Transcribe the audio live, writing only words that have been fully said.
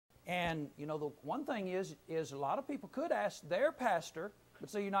And, you know, the one thing is a lot of people could ask their pastor, but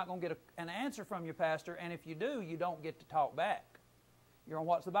so you're not going to get an answer from your pastor, and if you do, you don't get to talk back. You're on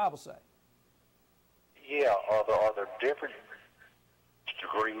what's the Bible say? Yeah, are there different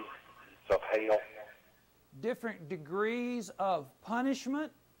degrees of hell? Different degrees of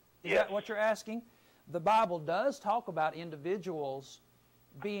punishment? Is Yes. that what you're asking? The Bible does talk about individuals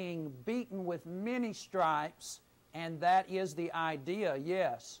being beaten with many stripes, and that is the idea,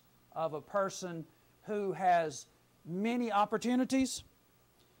 yes, of a person who has many opportunities.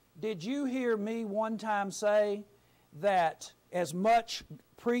 Did you hear me one time say that as much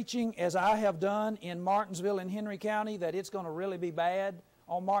preaching as I have done in Martinsville and Henry County, that it's going to really be bad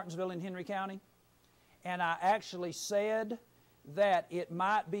on Martinsville and Henry County? And I actually said that it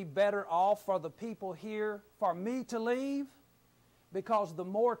might be better off for the people here for me to leave, because the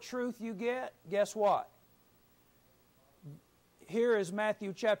more truth you get, guess what? Here is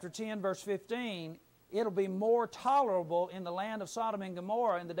Matthew chapter 10, verse 15. It'll be more tolerable in the land of Sodom and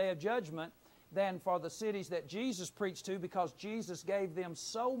Gomorrah in the day of judgment than for the cities that Jesus preached to, because Jesus gave them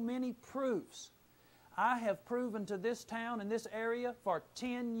so many proofs. I have proven to this town and this area for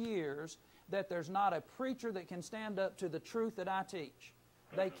 10 years that there's not a preacher that can stand up to the truth that I teach.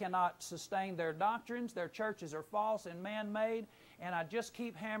 They cannot sustain their doctrines. Their churches are false and man-made. And I just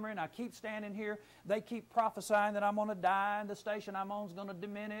keep hammering. I keep standing here. They keep prophesying that I'm going to die and the station I'm on is going to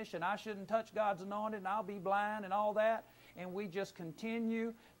diminish and I shouldn't touch God's anointed and I'll be blind and all that. And we just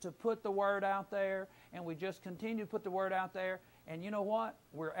continue to put the word out there, and we just continue to put the word out there. And you know what?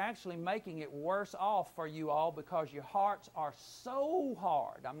 We're actually making it worse off for you all, because your hearts are so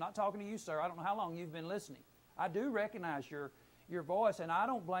hard. I'm not talking to you, sir. I don't know how long you've been listening. I do recognize your voice, and I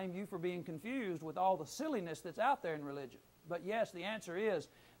don't blame you for being confused with all the silliness that's out there in religion. But yes, the answer is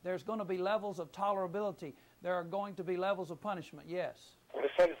there's going to be levels of tolerability. There are going to be levels of punishment, yes. Well,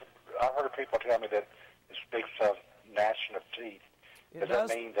 it says, I heard people tell me that it speaks of gnashing of teeth. Does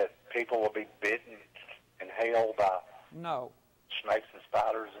that mean that people will be bitten in hell by no snakes and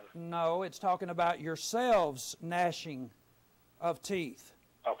spiders? No, it's talking about yourselves gnashing of teeth.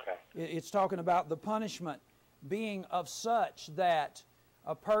 Okay. It's talking about the punishment being of such that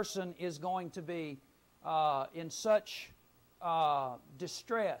a person is going to be in such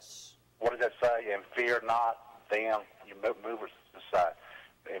distress. What does that say? And fear not them, you movers aside,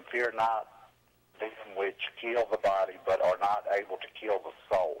 and fear not them which kill the body, but are not able to kill the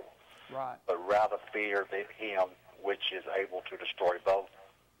soul. Right. But rather fear him which is able to destroy both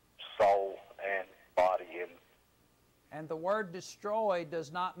soul and body. And the word destroy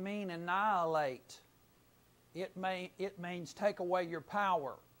does not mean annihilate. It means take away your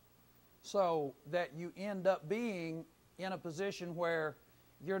power, so that you end up being in a position where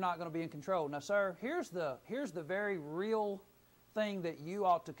you're not going to be in control. Now, sir, here's the very real thing that you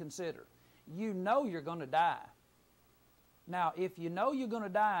ought to consider. You know you're going to die. Now, if you know you're going to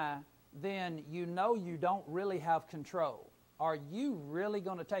die, then you know you don't really have control. Are you really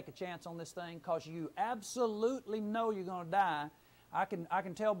going to take a chance on this thing? Because you absolutely know you're going to die. I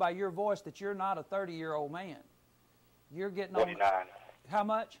can tell by your voice that you're not a 30-year-old man. You're getting 49. on. How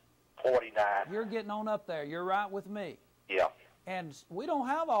much? 49. You're getting on up there. You're right with me. Yeah. And we don't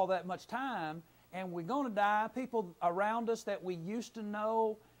have all that much time, and we're going to die. People around us that we used to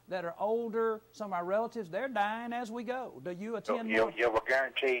know that are older, some of our relatives, they're dying as we go. Do you attend more? Yeah, we're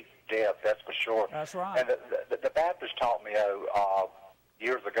guaranteed death, that's for sure. That's right. And the Baptist taught me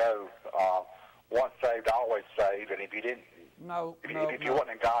years ago, once saved, always saved, and if you didn't, if you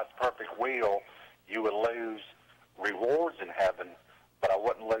wasn't in God's perfect will, you would lose rewards in heaven, but I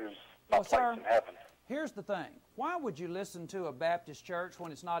wouldn't lose my place in heaven. Here's the thing. Why would you listen to a Baptist church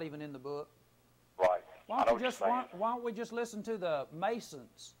when it's not even in the book? Right. Why don't we just listen to the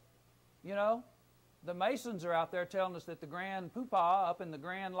Masons? You know, the Masons are out there telling us that the Grand Poobah up in the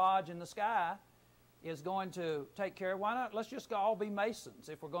Grand Lodge in the sky is going to take care of. Why not? Let's just all be Masons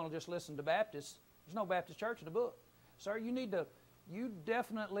if we're going to just listen to Baptists. There's no Baptist church in the book. Sir, you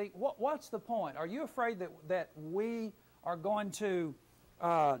definitely, what's the point? Are you afraid that we are going to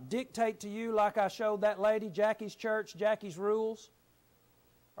dictate to you, like I showed that lady, Jackie's church, Jackie's rules?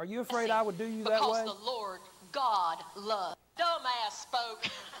 Are you afraid I would do you that way? Because the Lord God loves. Dumbass spoke.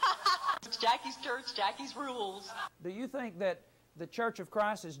 It's Jackie's church, Jackie's rules. Do you think that the Church of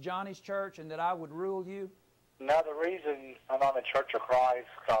Christ is Johnny's church and that I would rule you? No, the reason I'm not in the Church of Christ,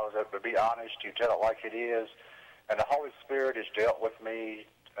 because to be honest, you tell it like it is, and the Holy Spirit has dealt with me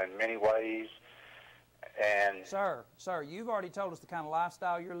in many ways. And Sir, you've already told us the kind of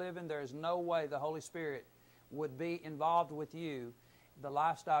lifestyle you're living. There is no way the Holy Spirit would be involved with you, the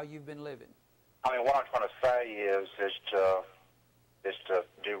lifestyle you've been living. I mean, what I'm trying to say is to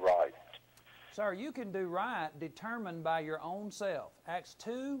do right. Sir, you can do right determined by your own self. Acts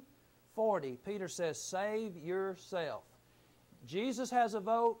 2:40, Peter says, save yourself. Jesus has a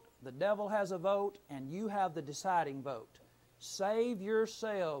vote, the devil has a vote, and you have the deciding vote. Save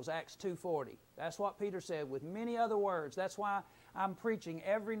yourselves, Acts 2:40. That's what Peter said with many other words. That's why I'm preaching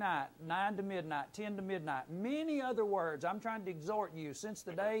every night, 9 to midnight, 10 to midnight. Many other words. I'm trying to exhort you. Since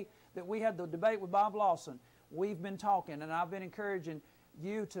the day that we had the debate with Bob Lawson, we've been talking, and I've been encouraging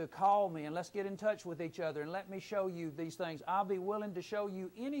you to call me and let's get in touch with each other and let me show you these things. I'll be willing to show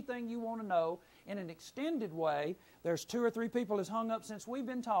you anything you want to know in an extended way. There's 2 or 3 people that's hung up since we've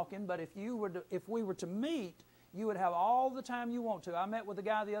been talking, but if we were to meet, you would have all the time you want to. I met with a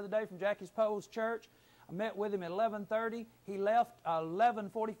guy the other day from Jackie's Poe's church. I met with him at 11:30. He left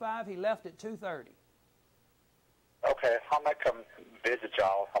 11:45. He left at 2:30. Okay, I might come visit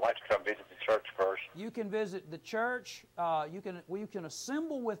y'all. I'd like to come visit the church first. You can visit the church. You can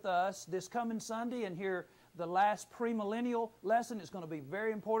assemble with us this coming Sunday and hear the last premillennial lesson. It's going to be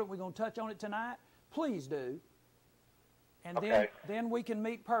very important. We're going to touch on it tonight. Please do. And okay. then we can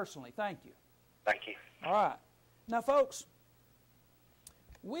meet personally. Thank you. Thank you. All right. Now, folks,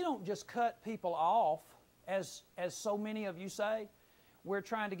 we don't just cut people off, as so many of you say. We're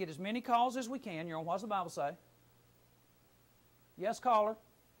trying to get as many calls as we can. You're on What's the Bible Say? Yes, caller.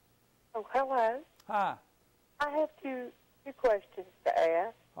 Oh, hello. Hi. I have two questions to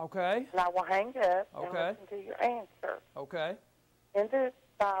ask. Okay. And I will hang up and Okay. listen to your answer. Okay. In the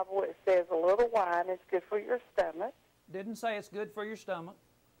Bible, it says a little wine is good for your stomach. Didn't say it's good for your stomach.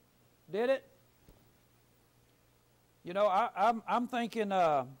 Did it? You know, I'm thinking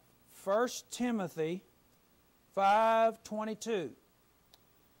 1 Timothy 5:22.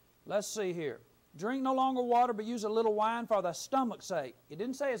 Let's see here. Drink no longer water, but use a little wine for thy stomach's sake. It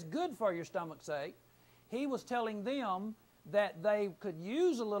didn't say it's good for your stomach's sake. He was telling them that they could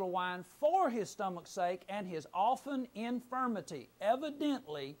use a little wine for his stomach's sake and his often infirmity.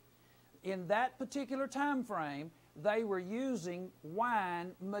 Evidently, in that particular time frame, they were using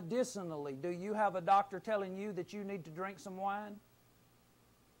wine medicinally. Do you have a doctor telling you that you need to drink some wine?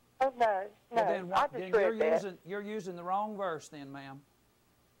 Oh, no. Well, then that. You're using the wrong verse then, ma'am.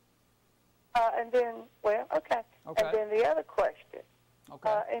 And then, well, okay. Okay. And then the other question.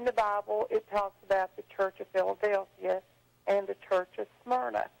 Okay. In the Bible, it talks about the Church of Philadelphia and the Church of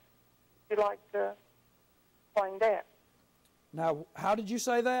Smyrna. Would you like to explain that? Now, how did you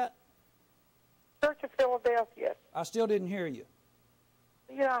say that? Church of Philadelphia. I still didn't hear you.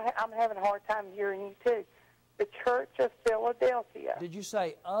 You know, I'm having a hard time hearing you, too. The Church of Philadelphia. Did you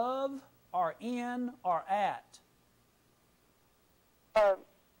say of or in or at?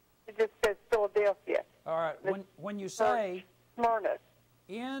 It just says Philadelphia. All right. When you say Smyrna.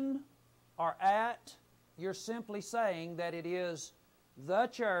 in or at, you're simply saying that it is the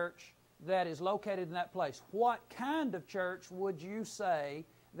church that is located in that place. What kind of church would you say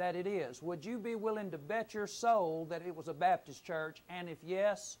that it is? Would you be willing to bet your soul that it was a Baptist church? And if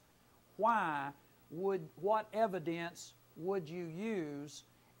yes, why? What evidence would you use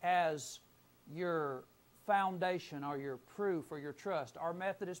as your foundation or your proof or your trust, or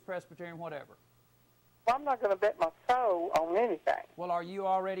Methodist, Presbyterian, whatever? Well, I'm not going to bet my soul on anything. Well, are you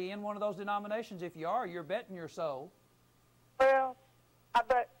already in one of those denominations? If you are, you're betting your soul. Well,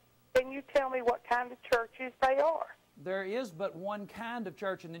 but can you tell me what kind of churches they are? There is but one kind of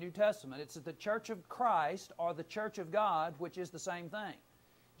church in the New Testament. It's the Church of Christ or the Church of God, which is the same thing.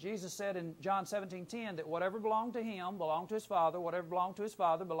 Jesus said in John 17:10 that whatever belonged to him belonged to his Father, whatever belonged to his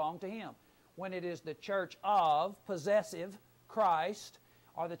Father belonged to him. When it is the Church of possessive Christ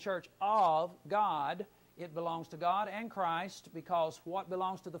or the Church of God, it belongs to God and Christ, because what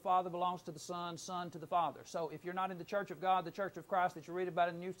belongs to the Father belongs to the Son, Son to the Father. So if you're not in the Church of God, the Church of Christ that you read about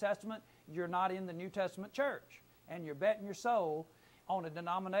in the New Testament, you're not in the New Testament church. And you're betting your soul on a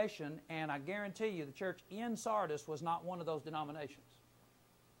denomination, and I guarantee you the church in Sardis was not one of those denominations.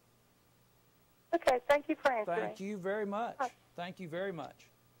 Okay, thank you for answering. Thank you very much. Thank you very much.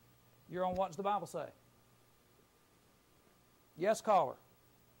 You're on What's the Bible Say? Yes, caller.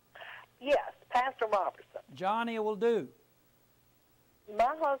 Yes, Pastor Robertson. Johnny will do.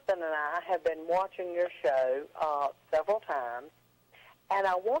 My husband and I have been watching your show several times, and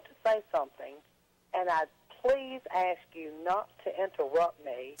I want to say something, and I please ask you not to interrupt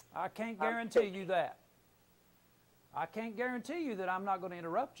me. I can't guarantee you that. I can't guarantee you that I'm not going to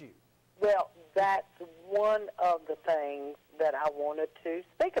interrupt you. Well, that's one of the things that I wanted to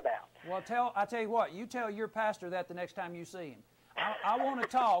speak about. Well, I tell you what, you tell your pastor that the next time you see him. I want to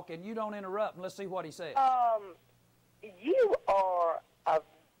talk, and you don't interrupt, and let's see what he says. You are a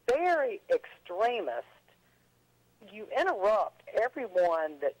very extremist. You interrupt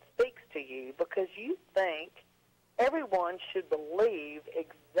everyone that speaks to you because you think everyone should believe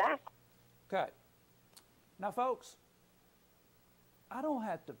exactly. Okay. Now, folks, I don't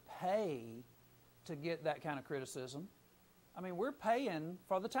have to pay to get that kind of criticism. I mean, we're paying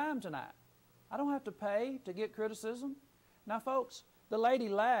for the time tonight. I don't have to pay to get criticism. Now, folks, the lady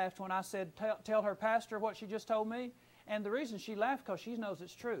laughed when I said, tell her pastor what she just told me. And the reason she laughed because she knows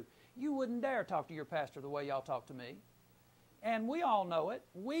it's true. You wouldn't dare talk to your pastor the way y'all talk to me. And we all know it.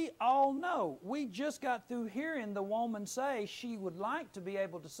 We all know. We just got through hearing the woman say she would like to be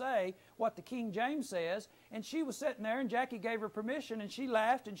able to say what the King James says. And she was sitting there and Jackie gave her permission and she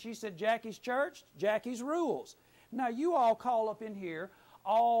laughed and she said, Jackie's church, Jackie's rules. Now you all call up in here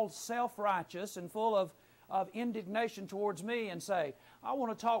all self-righteous and full of indignation towards me and say, I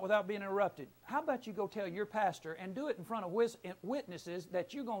want to talk without being interrupted. How about you go tell your pastor and do it in front of witnesses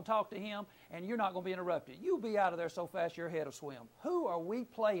that you're going to talk to him and you're not going to be interrupted. You'll be out of there so fast your head will swim. Who are we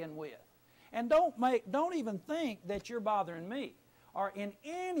playing with? And don't even think that you're bothering me or in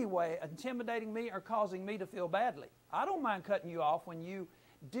any way intimidating me or causing me to feel badly. I don't mind cutting you off when you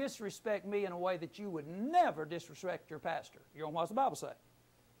disrespect me in a way that you would never disrespect your pastor. You know what's the Bible say?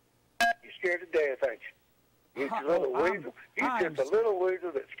 You're scared to death, ain't you? You're just a little weasel. You're just a little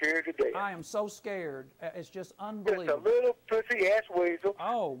weasel that's scared to death. I am so scared. It's just unbelievable. Just a little pussy-ass weasel.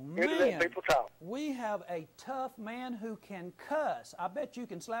 Oh, man. Here to let people talk. We have a tough man who can cuss. I bet you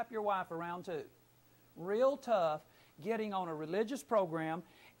can slap your wife around, too. Real tough, getting on a religious program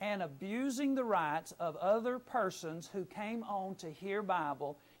and abusing the rights of other persons who came on to hear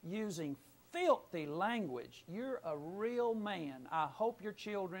Bible using filthy language. You're a real man. I hope your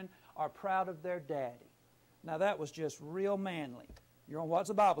children are proud of their daddy. Now, that was just real manly. You're on What's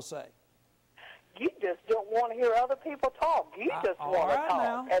the Bible Say? You just don't want to hear other people talk. You just want to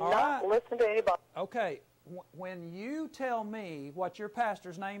talk and not listen to anybody. Okay, when you tell me what your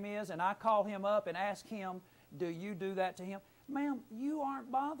pastor's name is and I call him up and ask him, do you do that to him? Ma'am, you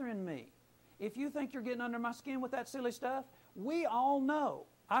aren't bothering me. If you think you're getting under my skin with that silly stuff, we all know.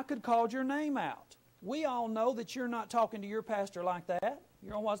 I could call your name out. We all know that you're not talking to your pastor like that.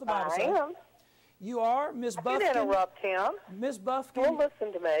 You're on What's the Bible Say? I am. You are, Miss Buffkin. You can interrupt him. Miss Buffkin. Don't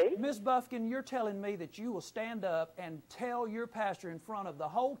listen to me. Miss Buffkin, you're telling me that you will stand up and tell your pastor in front of the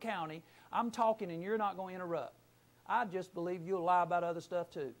whole county, I'm talking and you're not going to interrupt. I just believe you'll lie about other stuff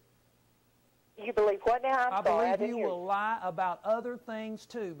too. You believe what now? I believe you will lie about other things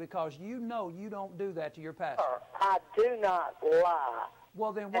too because you know you don't do that to your pastor. I do not lie.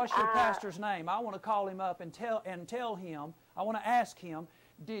 Well, then what's your pastor's name? I want to call him up and tell him, I want to ask him,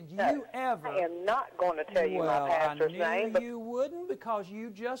 did you ever... I am not going to tell you my pastor's name. I knew you wouldn't because you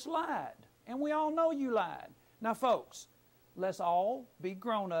just lied. And we all know you lied. Now, folks, let's all be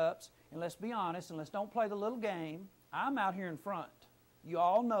grown-ups and let's be honest and let's don't play the little game. I'm out here in front. You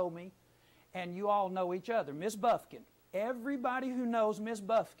all know me and you all know each other. Miss Buffkin, everybody who knows Miss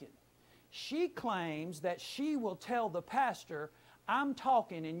Buffkin, she claims that she will tell the pastor, I'm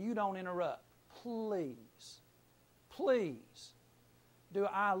talking and you don't interrupt. Please, please. Do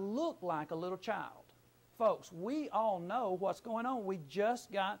I look like a little child? Folks, we all know what's going on. We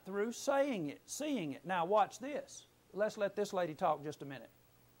just got through saying it, seeing it. Now watch this. Let's let this lady talk just a minute.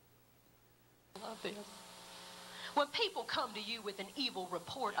 Love this. When people come to you with an evil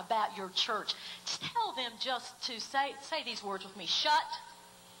report about your church, tell them just to say these words with me. Shut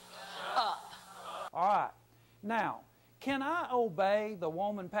up. All right. Now, can I obey the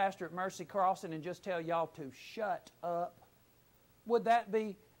woman pastor at Mercy Crossing and just tell y'all to shut up? Would that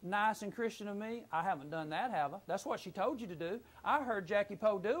be nice and Christian of me? I haven't done that, have I? That's what she told you to do. I heard Jackie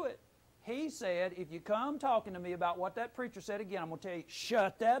Poe do it. He said, if you come talking to me about what that preacher said again, I'm going to tell you,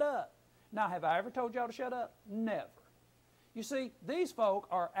 shut that up. Now, have I ever told y'all to shut up? Never. You see, these folk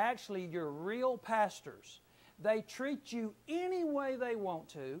are actually your real pastors. They treat you any way they want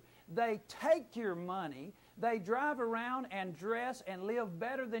to. They take your money. They drive around and dress and live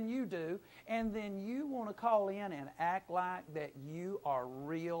better than you do, and then you want to call in and act like that you are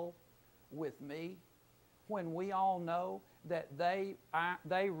real with me when we all know that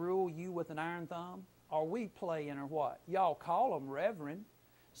they rule you with an iron thumb? Are we playing or what? Y'all call them reverend.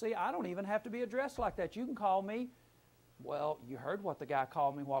 See, I don't even have to be addressed like that. You can call me, well, you heard what the guy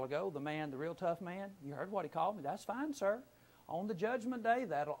called me a while ago, the man, the real tough man. You heard what he called me. That's fine, sir. On the judgment day,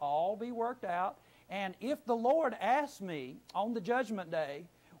 that'll all be worked out. And if the Lord asks me on the judgment day,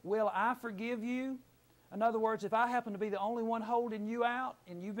 will I forgive you? In other words, if I happen to be the only one holding you out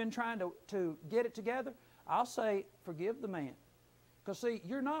and you've been trying to get it together, I'll say, forgive the man. Because see,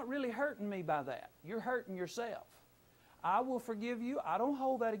 you're not really hurting me by that. You're hurting yourself. I will forgive you. I don't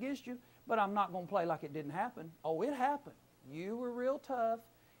hold that against you, but I'm not going to play like it didn't happen. Oh, it happened. You were real tough.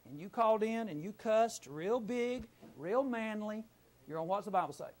 and you called in and you cussed real big, real manly. You're on What's the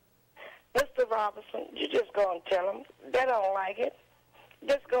Bible Say? Mr. Robertson, you just go and tell them. They don't like it.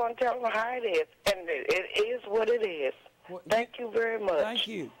 Just go and tell them how it is. And it is what it is. Well, thank you very much. Thank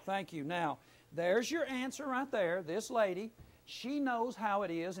you. Thank you. Now, there's your answer right there. This lady, she knows how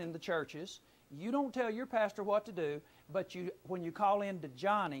it is in the churches. You don't tell your pastor what to do, but when you call in to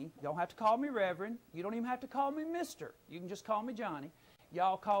Johnny, you don't have to call me Reverend. You don't even have to call me Mister. You can just call me Johnny.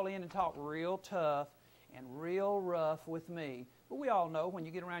 Y'all call in and talk real tough and real rough with me. But we all know when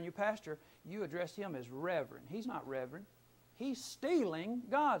you get around your pastor, you address him as Reverend. He's not Reverend. He's stealing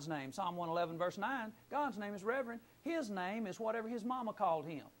God's name. Psalm 111, verse 9, God's name is Reverend. His name is whatever his mama called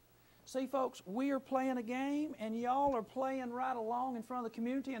him. See, folks, we are playing a game, and y'all are playing right along in front of the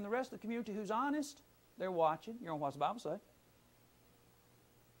community, and the rest of the community who's honest, they're watching. You're on What's the Bible Say?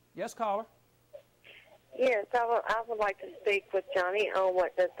 Yes, caller? Yes, I would like to speak with Johnny on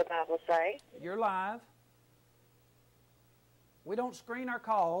What Does the Bible Say. You're live. We don't screen our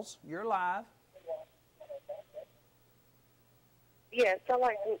calls. You're live. Yes, I'd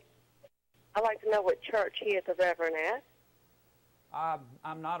like to know what church he is a reverend at.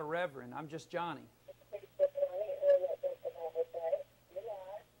 I'm not a reverend. I'm just Johnny.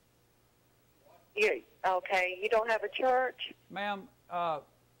 Okay, you don't have a church? Ma'am,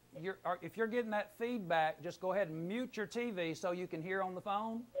 if you're getting that feedback, just go ahead and mute your TV so you can hear on the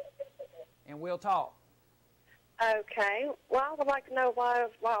phone, and we'll talk. Okay. Well, I would like to know why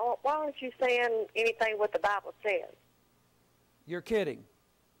aren't you saying anything what the Bible says? You're kidding.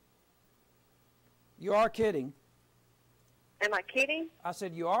 You are kidding. Am I kidding? I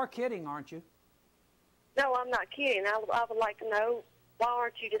said you are kidding, aren't you? No, I'm not kidding. I would like to know why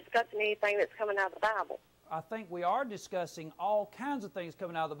aren't you discussing anything that's coming out of the Bible? I think we are discussing all kinds of things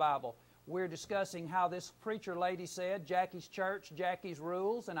coming out of the Bible. We're discussing how this preacher lady said, Jackie's church, Jackie's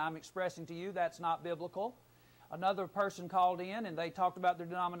rules, and I'm expressing to you that's not biblical. Another person called in and they talked about their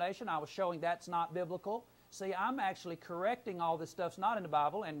denomination. I was showing that's not biblical. See, I'm actually correcting all this stuff's not in the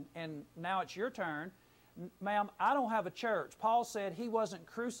Bible, and now it's your turn. Ma'am, I don't have a church. Paul said he wasn't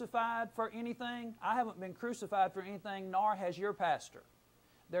crucified for anything. I haven't been crucified for anything, nor has your pastor.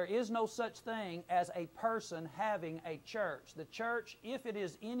 There is no such thing as a person having a church. The church, if it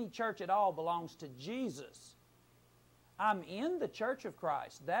is any church at all, belongs to Jesus. I'm in the church of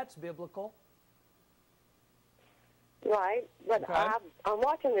Christ. That's biblical. Right, but okay. I'm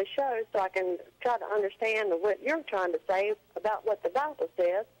watching the show so I can try to understand what you're trying to say about what the Bible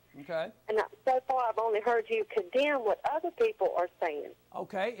says. Okay. And so far I've only heard you condemn what other people are saying.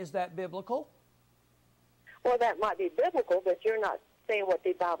 Okay, is that biblical? Well, that might be biblical, but you're not saying what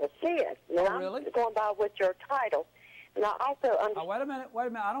the Bible says. And really? I'm going by with your title. And I also understand... Wait a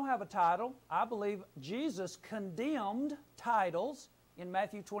minute. I don't have a title. I believe Jesus condemned titles in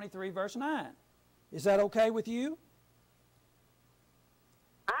Matthew 23, verse 9. Is that okay with you?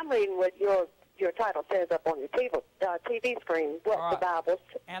 I'm reading what your title says up on your TV screen, what right. The Bible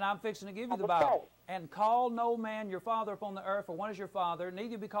says. And I'm fixing to give you the Bible. And call no man your father upon the earth, for one is your father.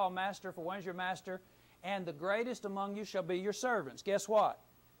 Neither be called master, for one is your master. And the greatest among you shall be your servants. Guess what?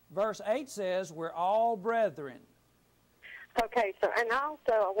 Verse 8 says, we're all brethren. Okay, so, and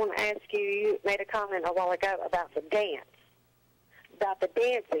also I want to ask you, you made a comment a while ago about the dance, about the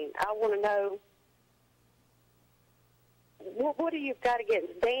dancing. I want to know, what do you got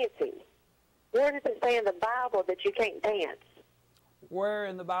against dancing? Where does it say in the Bible that you can't dance? Where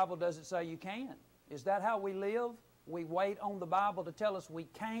in the Bible does it say you can? Is that how we live? We wait on the Bible to tell us we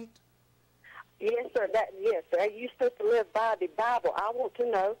can't? Yes, sir. Yes, sir. You're supposed to live by the Bible. I want to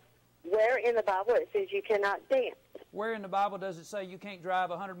know where in the Bible it says you cannot dance. Where in the Bible does it say you can't drive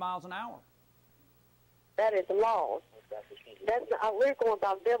 100 miles an hour? That is laws. We're going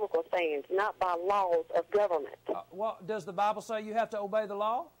by biblical sayings, not by laws of government. Well, does the Bible say you have to obey the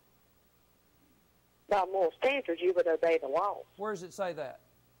law? By moral standards, you would obey the laws. Where does it say that?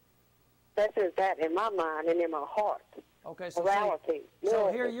 That says that in my mind and in my heart. Okay, so morality.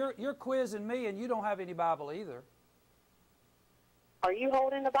 So here you're quizzing me, and you don't have any Bible either. Are you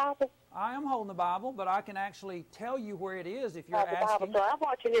holding the Bible? I am holding the Bible, but I can actually tell you where it is if you're asking. So I'm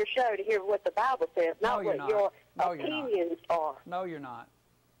watching your show to hear what the Bible says, not what your opinions are. No, you're not.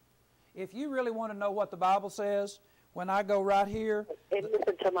 If you really want to know what the Bible says, when I go right here... And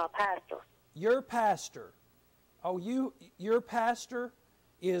listen to my pastor. Your pastor. Oh, your pastor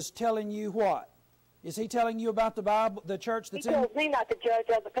is telling you what? Is he telling you about the Bible, the church that's in... He tells me not to judge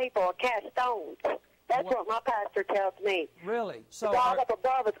other people or cast stones. That's what my pastor tells me. Really? So God up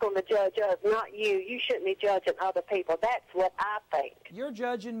above is going to judge us, not you. You shouldn't be judging other people. That's what I think. You're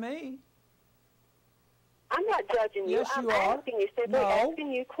judging me. I'm not judging you. Yes, I'm you are. asking you, simply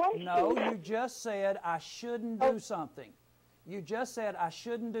asking you questions. No, you just said I shouldn't do something. You just said I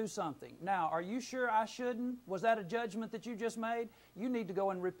shouldn't do something. Now, are you sure I shouldn't? Was that a judgment that you just made? You need to go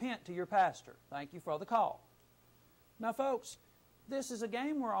and repent to your pastor. Thank you for the call. Now, folks, this is a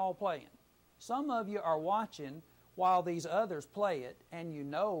game we're all playing. Some of you are watching while these others play it, and you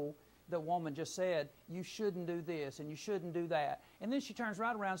know the woman just said, you shouldn't do this and you shouldn't do that. And then she turns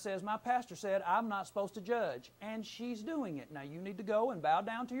right around and says, my pastor said I'm not supposed to judge. And she's doing it. Now, you need to go and bow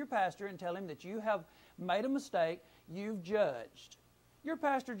down to your pastor and tell him that you have made a mistake. You've judged. Your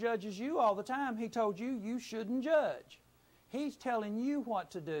pastor judges you all the time. He told you you shouldn't judge. He's telling you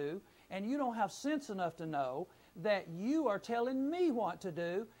what to do, and you don't have sense enough to know that you are telling me what to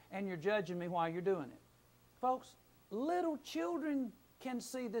do, and you're judging me while you're doing it. Folks, little children can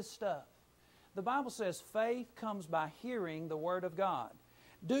see this stuff. The Bible says faith comes by hearing the Word of God.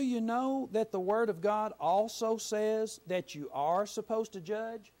 Do you know that the Word of God also says that you are supposed to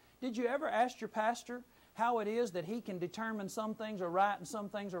judge? Did you ever ask your pastor how it is that he can determine some things are right and some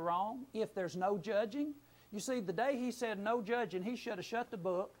things are wrong if there's no judging? You see, the day he said no judging, he should have shut the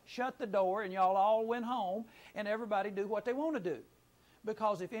book, shut the door, and y'all all went home and everybody do what they want to do.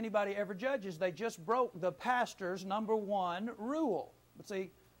 Because if anybody ever judges, they just broke the pastor's #1 rule. But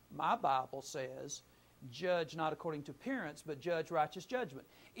see, my Bible says, judge not according to appearance, but judge righteous judgment.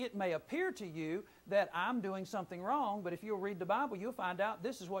 It may appear to you that I'm doing something wrong, but if you'll read the Bible, you'll find out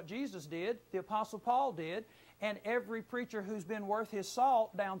this is what Jesus did, the Apostle Paul did, and every preacher who's been worth his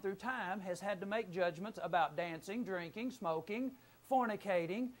salt down through time has had to make judgments about dancing, drinking, smoking,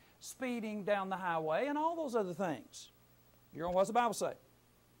 fornicating, speeding down the highway, and all those other things. You know what's the Bible say?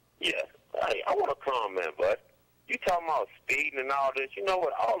 Yeah. Hey, I want to comment, bud. You talking about speeding and all this? You know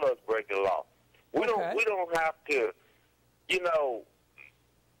what? All of us break the law. We don't have to. You know,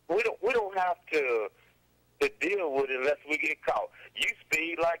 we don't have to deal with it unless we get caught. You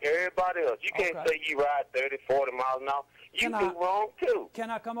speed like everybody else. You can't say you ride 30, 40 miles an hour. You do wrong too. Can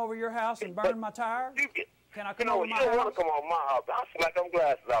I come over your house and burn my tires? Can I come over my house? You don't want to come over my house. I'll smack them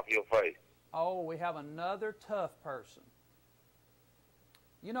glasses off your face. Oh, we have another tough person.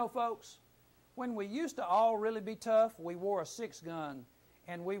 You know, folks, when we used to all really be tough, we wore a 6-gun,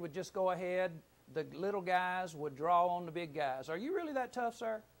 and we would just go ahead. The little guys would draw on the big guys. Are you really that tough,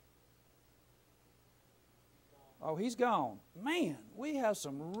 sir? Oh, he's gone. Man, we have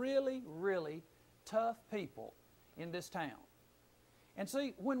some really, really tough people in this town. And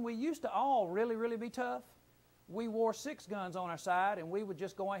see, when we used to all really, really be tough, we wore 6 guns on our side, and we would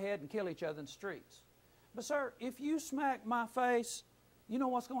just go ahead and kill each other in the streets. But, sir, if you smack my face, you know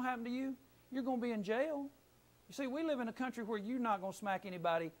what's going to happen to you? You're going to be in jail. You see, we live in a country where you're not going to smack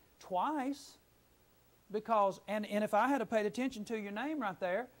anybody twice. Because, and if I had paid attention to your name right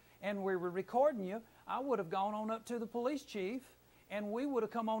there, and we were recording you, I would have gone on up to the police chief, and we would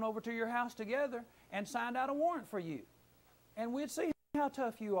have come on over to your house together and signed out a warrant for you. And we'd see how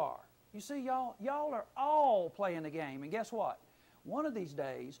tough you are. You see, y'all are all playing the game. And guess what? One of these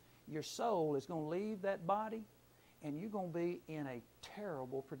days, your soul is going to leave that body, and you're going to be in a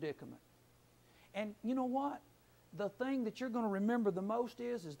terrible predicament. And you know what? The thing that you're going to remember the most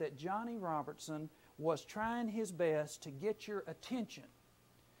is that Johnny Robertson was trying his best to get your attention.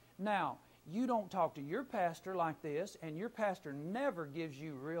 Now, you don't talk to your pastor like this, and your pastor never gives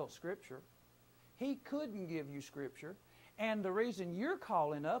you real scripture. He couldn't give you scripture. And the reason you're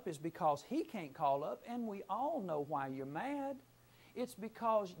calling up is because he can't call up, and we all know why you're mad. It's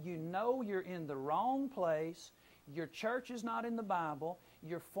because you know you're in the wrong place. Your church is not in the Bible.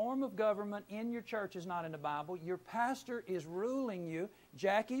 Your form of government in your church is not in the Bible. Your pastor is ruling you.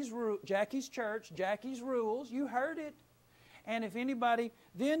 Jackie's church, Jackie's rules. You heard it. And if anybody,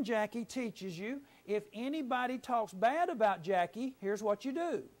 then Jackie teaches you. If anybody talks bad about Jackie, here's what you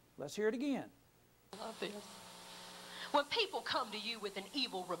do. Let's hear it again. I love this. When people come to you with an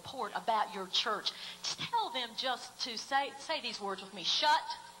evil report about your church, tell them just to say these words with me. Shut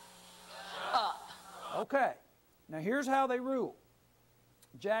up. Okay. Now here's how they rule.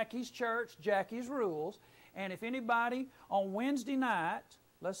 Jackie's church, Jackie's rules. And if anybody on Wednesday night,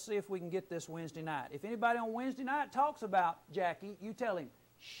 let's see if we can get this Wednesday night. If anybody on Wednesday night talks about Jackie, you tell him,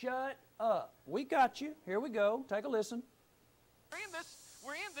 shut up. We got you. Here we go. Take a listen.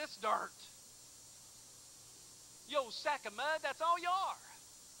 We're in this dirt. You old sack of mud, that's all you are.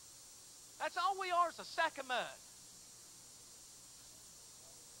 That's all we are, is a sack of mud.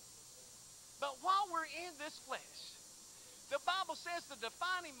 But while we're in this flesh, the Bible says the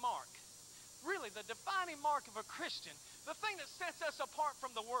defining mark, really the defining mark of a Christian, the thing that sets us apart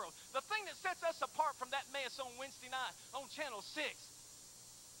from the world, the thing that sets us apart from that mess on Wednesday night on Channel 6,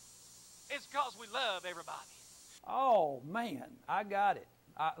 It's because we love everybody. Oh, man, I got it.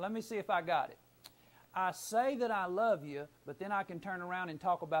 Let me see if I got it. I say that I love you, but then I can turn around and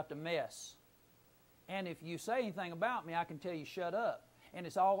talk about the mess. And if you say anything about me, I can tell you shut up. And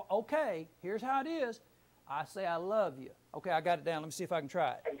it's all okay. Here's how it is. I say I love you. Okay, I got it down. Let me see if I can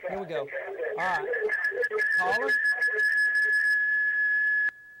try it. Here we go. All right. Caller.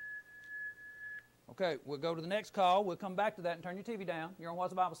 Okay, we'll go to the next call. We'll come back to that and turn your TV down. You're on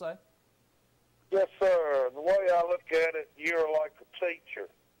What's the Bible Say? Yes, sir. The way I look at it, you're like a teacher.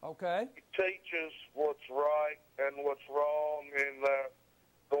 Okay. You teach us what's right and what's wrong and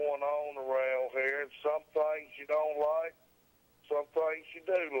going on around here. And some things you don't like, some things you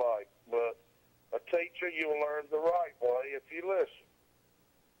do like. But a teacher, you'll learn the right way if you listen.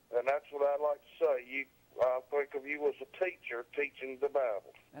 And that's what I'd like to say. I think of you as a teacher teaching the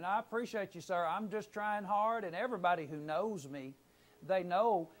Bible. And I appreciate you, sir. I'm just trying hard, and everybody who knows me, they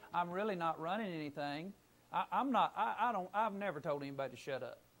know I'm really not running anything. I've never told anybody to shut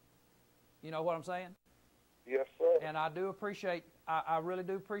up. You know what I'm saying? Yes, sir. And I do appreciate, I really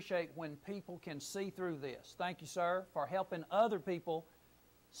do appreciate when people can see through this. Thank you, sir, for helping other people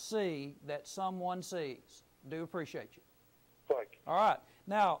see that someone sees. Do appreciate you. Thank you. All right.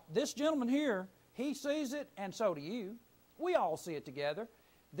 Now, this gentleman here, he sees it, and so do you. We all see it together.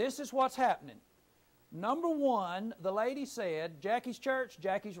 This is what's happening. Number one, the lady said, Jackie's church,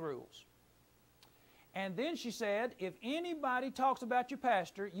 Jackie's rules. And then she said, if anybody talks about your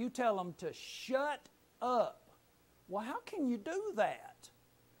pastor, you tell them to shut up. Well, how can you do that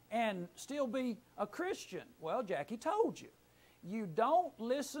and still be a Christian? Well, Jackie told you. You don't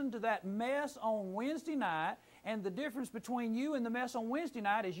listen to that mess on Wednesday night, and the difference between you and the mess on Wednesday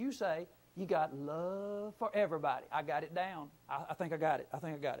night is you say, you got love for everybody. I got it down. I think I got it. I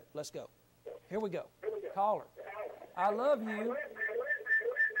think I got it. Let's go. Here we go. Caller. I love you.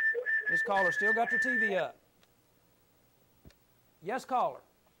 This caller still got your TV up. Yes, caller.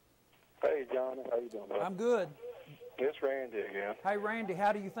 Hey, Johnny. How you doing, bud? I'm good. It's Randy again. Hey, Randy,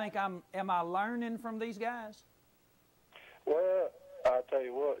 how do you think am I learning from these guys? Well, I tell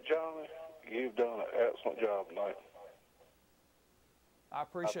you what, Johnny, you've done an excellent job tonight. I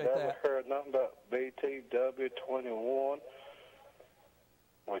appreciate that. I've never heard nothing about BTW21,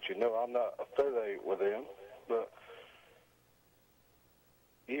 which you know I'm not affiliated with them, but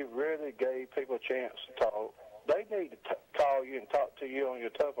you really gave people a chance to talk. They need to call you and talk to you on your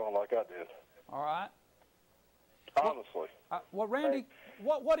telephone like I did. All right. Honestly. Well, Randy,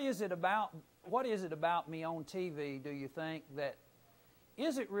 what is it about me on TV, do you think, that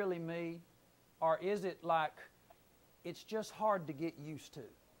is it really me, or is it like it's just hard to get used to?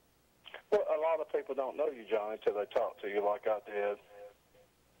 Well, a lot of people don't know you, Johnny, until they talk to you like I did.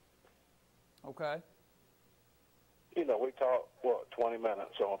 Okay. You know, we talk, 20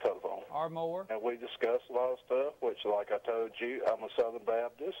 minutes on the telephone. Or more. And we discuss a lot of stuff, which, like I told you, I'm a Southern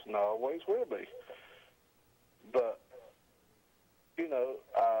Baptist and I always will be. But, you know,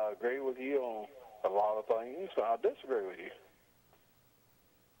 I agree with you on a lot of things, and I disagree with you.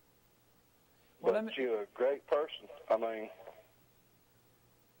 Well, but you're a great person. I mean,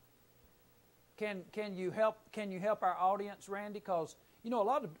 can you help our audience, Randy? Because you know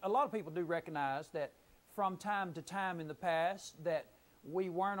a lot of people do recognize that from time to time in the past that we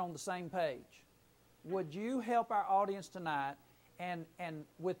weren't on the same page. Would you help our audience tonight and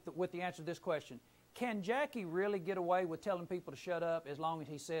with the answer to this question? Can Jackie really get away with telling people to shut up as long as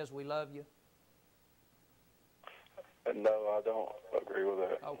he says we love you? No, I don't agree with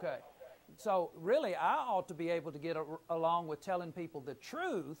that. Okay. So really, I ought to be able to get along with telling people the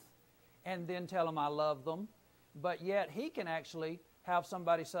truth and then tell them I love them, but yet he can actually have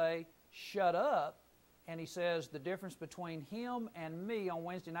somebody say, shut up, and he says the difference between him and me on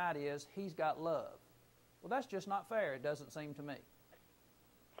Wednesday night is he's got love. Well, that's just not fair, it doesn't seem to me.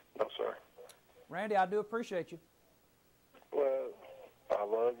 No, sir. Randy, I do appreciate you. Well, I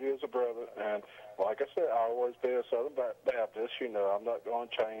love you as a brother, and like I said, I'll always be a Southern Baptist. You know, I'm not going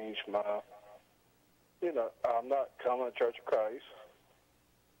to change I'm not coming to Church of Christ,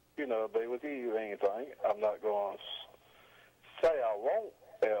 be with you or anything. I'm not going to say I won't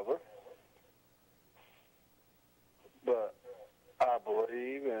ever, but I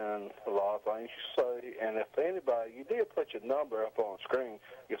believe in a lot of things you say, and if anybody, you did put your number up on the screen,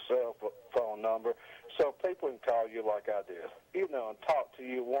 your cell phone number, so people can call you like I did, and talk to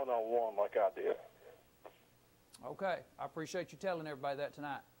you one-on-one like I did. Okay. I appreciate you telling everybody that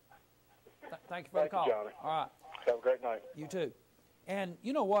tonight. Thank you for the call. Thank you, Johnny. All right. Have a great night. You too. And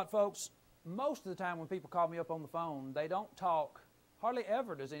you know what, folks? Most of the time when people call me up on the phone, they don't talk, hardly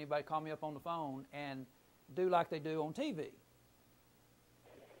ever does anybody call me up on the phone and do like they do on TV.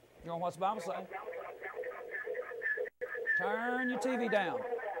 You want what's the Bible say? Turn your TV down.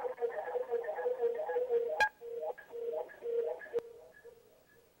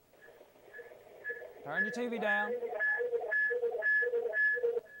 Turn your TV down.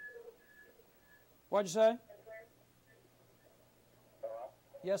 What'd you say?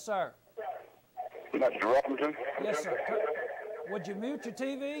 Yes, sir. Mr. Robinson? Yes, sir. Would you mute your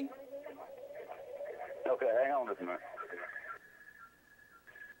TV? Okay, hang on just a minute.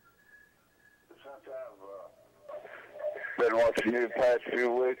 Been watching you the past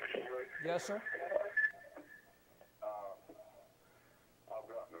few weeks. Yes, sir. I've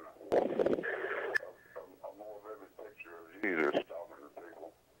gotten a more vivid picture of Jesus talking to people.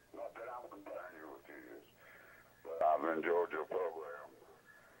 Not that I'm comparing you with Jesus, but I've enjoyed your program.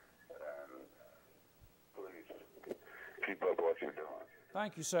 And please keep up what you're doing.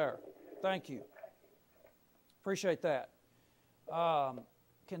 Thank you, sir. Thank you. Appreciate that.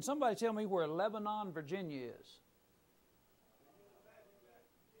 Can somebody tell me where Lebanon, Virginia is?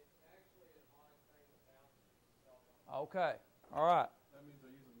 Okay. All right. That means they're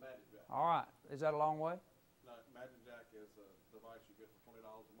using Magic Jack. All right. Is that a long way? No, Magic Jack is a device you get for $20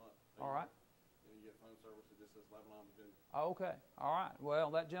 a month. All right. And you get phone service that just says Lebanon, Virginia. Okay. All right. Well,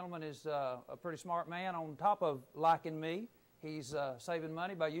 that gentleman is a pretty smart man. On top of liking me, he's saving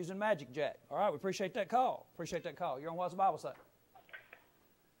money by using Magic Jack. All right. We appreciate that call. Appreciate that call. You're on What's the Bible Say?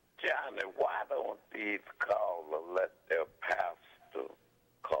 Johnny, why don't these callers let their pastor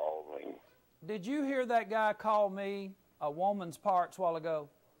call me? Did you hear that guy call me a woman's parts a while ago?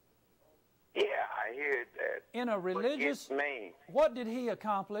 Yeah, I heard that. In a religious... But it's me. What did he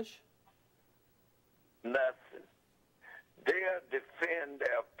accomplish? Nothing. They'll defend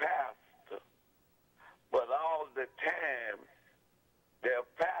their pastor, but all the time, their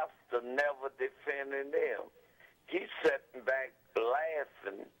pastor never defending them. He's sitting back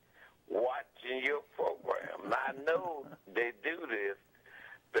laughing, watching your program. And I know they do this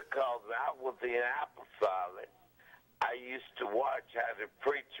because I was in Apostolic. I used to watch how the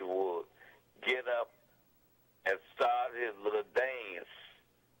preacher would get up and start his little dance,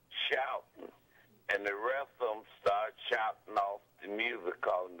 shouting, and the rest of them start shouting off the music,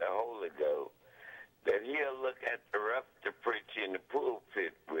 calling the Holy Ghost. That he'll look at the rest of the preacher in the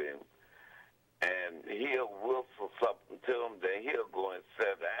pulpit with him, and he'll whistle something to him, then he'll go and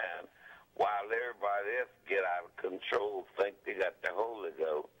sit down while everybody else get out of control, think they got the Holy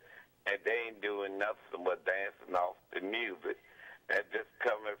Ghost, and they ain't doing nothing but dancing off the music. And just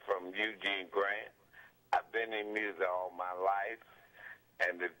coming from Eugene Grant, I've been in music all my life,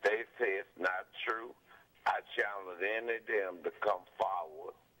 and if they say it's not true, I challenge any of them to come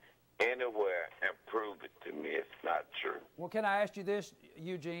forward anywhere and prove it to me it's not true. Well, can I ask you this,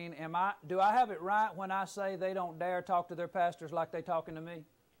 Eugene? Do I have it right when I say they don't dare talk to their pastors like they talking to me?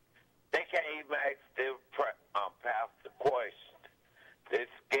 They can't even ask their pastor question. They're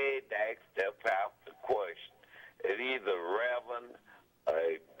scared to ask their pastor question. It's either reverend,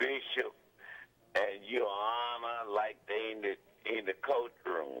 a bishop, and your honor, like they in the coat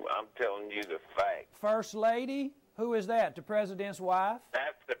room. I'm telling you the fact. First lady? Who is that? The president's wife?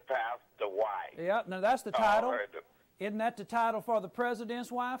 That's the pastor's wife. Yeah, no, that's the title. Isn't that the title for the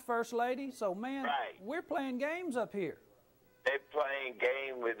president's wife, first lady? So, man, we're playing games up here. They're playing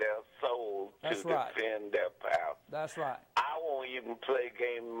game with their soul to defend their pastor. That's right. I won't even play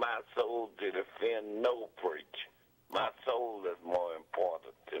game with my soul to defend no preacher. My soul is more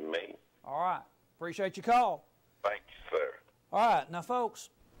important to me. All right. Appreciate your call. Thank you, sir. All right. Now, folks,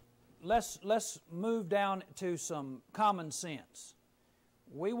 let's move down to some common sense.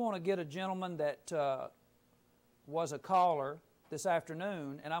 We want to get a gentleman that was a caller this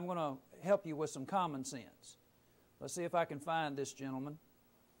afternoon, and I'm going to help you with some common sense. Let's see if I can find this gentleman.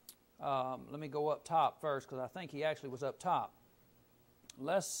 Let me go up top first because I think he actually was up top.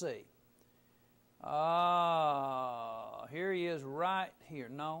 Let's see. Here he is right here.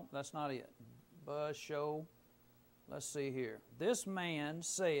 No, that's not it. Buzz show. Let's see here. This man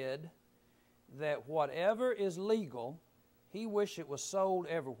said that whatever is legal, he wished it was sold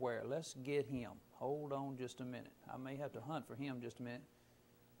everywhere. Let's get him. Hold on just a minute. I may have to hunt for him just a minute.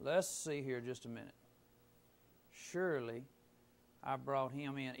 Let's see here just a minute. Surely I brought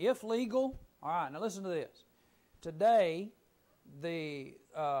him in. If legal, all right, now listen to this. Today, they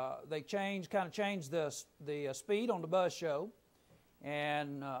kind of changed the speed on the Buzz show,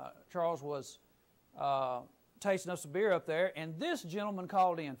 and Charles was tasting up some beer up there, and this gentleman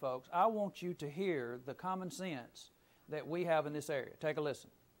called in, folks. I want you to hear the common sense that we have in this area. Take a listen.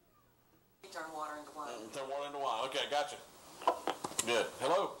 Turn water into wine. Turn water into wine. Okay, gotcha. Good.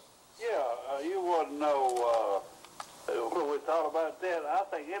 Hello. Yeah, you wouldn't know when we thought about that, I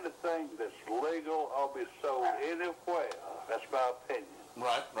think anything that's legal ought to be sold anywhere. That's my opinion.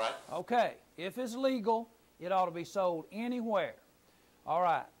 Right, right. Okay, if it's legal, it ought to be sold anywhere. All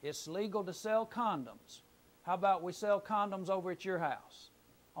right, it's legal to sell condoms. How about we sell condoms over at your house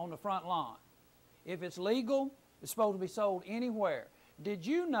on the front lawn? If it's legal, it's supposed to be sold anywhere. Did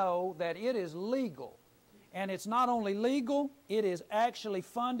you know that it is legal? And it's not only legal, it is actually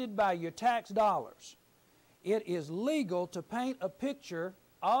funded by your tax dollars. It is legal to paint a picture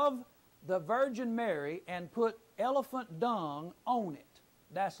of the Virgin Mary and put elephant dung on it.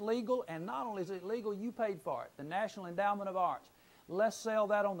 That's legal, and not only is it legal, you paid for it. The National Endowment of Arts. Let's sell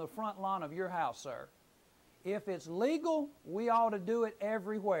that on the front lawn of your house, sir. If it's legal, we ought to do it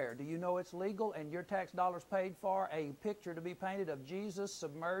everywhere. Do you know it's legal and your tax dollars paid for a picture to be painted of Jesus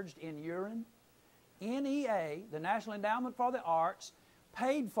submerged in urine? NEA, the National Endowment for the Arts,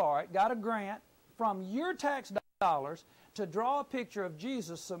 paid for it, got a grant from your tax dollars to draw a picture of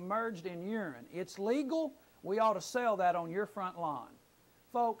Jesus submerged in urine. It's legal. We ought to sell that on your front lawn.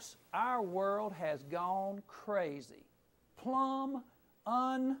 Folks, our world has gone crazy. Plumb,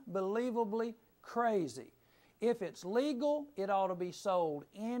 unbelievably crazy. If it's legal, it ought to be sold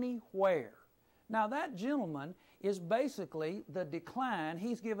anywhere. Now that gentleman is basically the decline.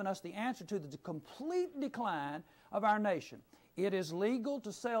 He's given us the answer to the complete decline of our nation. It is legal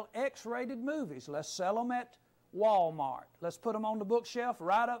to sell X-rated movies. Let's sell them at Walmart. Let's put them on the bookshelf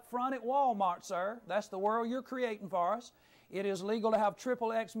right up front at Walmart, sir. That's the world you're creating for us. It is legal to have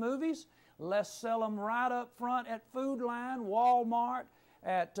XXX movies. Let's sell them right up front at Food Line, Walmart,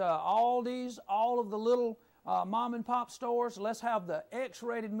 at Aldi's, all of the little mom and pop stores. Let's have the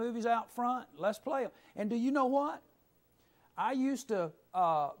X-rated movies out front. Let's play them. And do you know what? I used to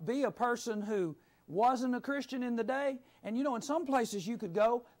be a person who wasn't a Christian in the day, and you know, in some places you could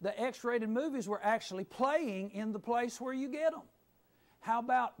go, the X-rated movies were actually playing in the place where you get them. How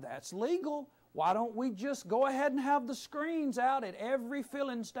about that's legal? Why don't we just go ahead and have the screens out at every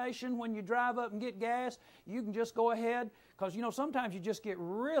filling station when you drive up and get gas? You can just go ahead, because you know, sometimes you just get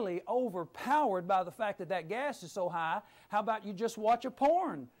really overpowered by the fact that that gas is so high. How about you just watch a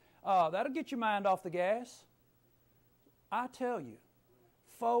porn? That'll get your mind off the gas. I tell you,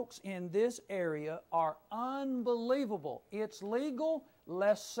 folks in this area are unbelievable. It's legal.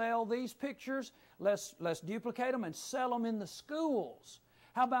 Let's sell these pictures. Let's duplicate them and sell them in the schools.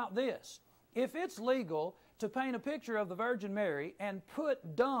 How about this? If it's legal to paint a picture of the Virgin Mary and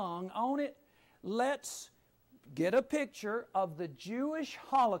put dung on it, let's get a picture of the Jewish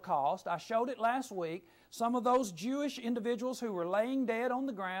Holocaust. I showed it last week. Some of those Jewish individuals who were laying dead on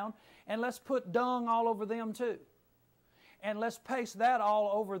the ground, and let's put dung all over them too. And let's paste that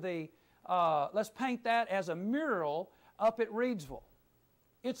all over let's paint that as a mural up at Reidsville.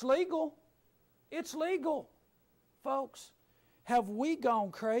 It's legal. It's legal. Folks, have we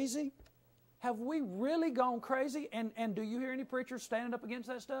gone crazy? Have we really gone crazy? And do you hear any preachers standing up against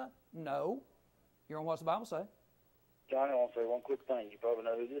that stuff? No. Hear on what's the Bible say? Johnny, I want to say one quick thing. You probably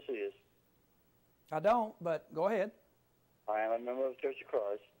know who this is. I don't, but go ahead. I am a member of the Church of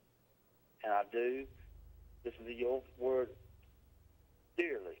Christ, and I do listen to your word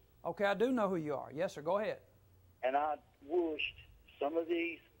dearly. Okay, I do know who you are. Yes, sir, go ahead. And I wished some of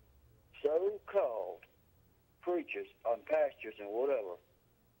these so-called preachers and pastors and whatever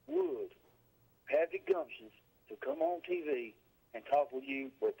would have the gumptions to come on TV and talk with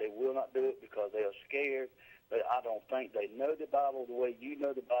you, but they will not do it because they are scared. But I don't think they know the Bible the way you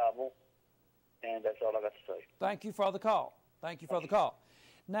know the Bible, and that's all I got to say. Thank you for the call. Thank you for the call.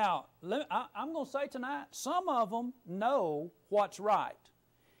 Now, I'm going to say tonight, some of them know what's right,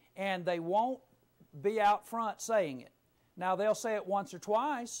 and they won't be out front saying it. Now, they'll say it once or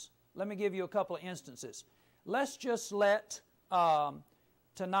twice. Let me give you a couple of instances. Let's just let,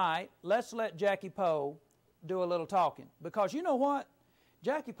 tonight, let's let Jackie Poe do a little talking. Because you know what?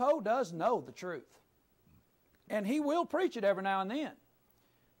 Jackie Poe does know the truth. And he will preach it every now and then.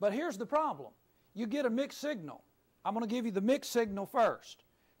 But here's the problem. You get a mixed signal. I'm going to give you the mixed signal first.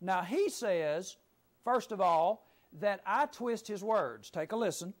 Now, he says, first of all, that I twist his words. Take a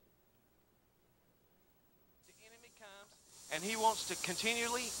listen. The enemy comes, and he wants to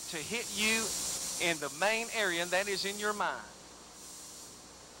continually to hit you in the main area, and that is in your mind.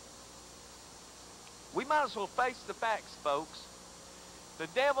 We might as well face the facts, folks. The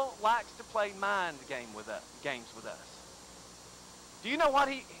devil likes to play mind games with us. Do you know what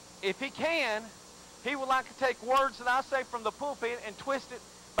if he can, he would like to take words that I say from the pulpit and twist it.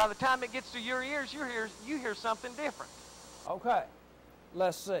 By the time it gets to your ears, you hear something different. Okay,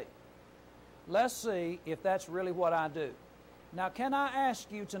 let's see. Let's see if that's really what I do. Now, can I ask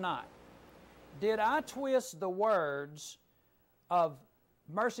you tonight, Did I twist the words of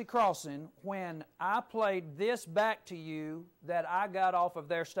Mercy Crossing when I played this back to you that I got off of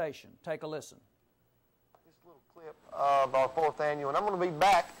their station? Take a listen. This little clip of our 4th annual, and I'm going to be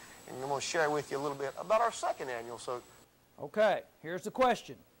back, and I'm going to share with you a little bit about our 2nd annual. So, okay, here's the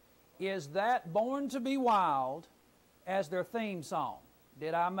question. Is that Born to Be Wild as their theme song?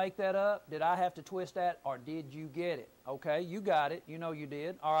 Did I make that up? Did I have to twist that, or did you get it? Okay, you got it. You know you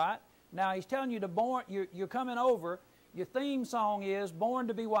did. All right. Now he's telling you to you're coming over. Your theme song is Born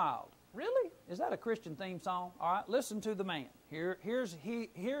to Be Wild. Really? Is that a Christian theme song? All right, listen to the man. Here is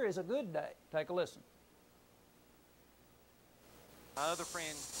a good day. Take a listen. My other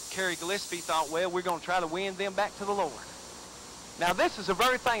friend, Kerry Gillespie, thought, well, we're going to try to win them back to the Lord. Now, this is the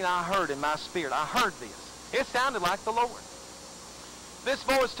very thing I heard in my spirit. I heard this. It sounded like the Lord. This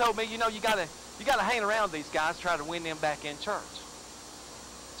voice told me, you know, you got to hang around these guys, try to win them back in church.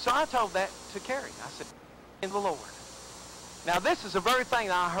 So I told that to Kerry. I said, in the Lord. Now, this is the very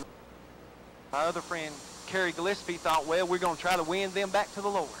thing I heard. My other friend, Kerry Gillespie, thought, well, we're going to try to win them back to the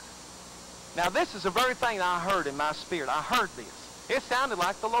Lord. Now, this is the very thing I heard in my spirit. I heard this. It sounded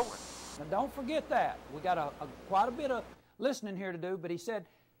like the Lord. Now, don't forget that. We got quite a bit of listening here to do, but he said,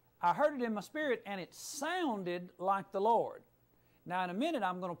 I heard it in my spirit, and it sounded like the Lord. Now, in a minute,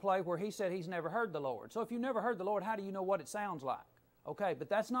 I'm going to play where he said he's never heard the Lord. So if you never heard the Lord, how do you know what it sounds like? Okay, but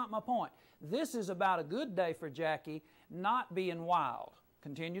that's not my point. This is about a good day for Jackie, not being wild.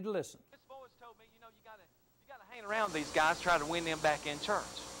 Continue to listen. This voice told me, you know, you got to hang around these guys, try to win them back in church.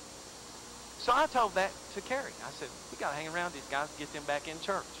 So I told that to Kerry. I said, we got to hang around these guys to get them back in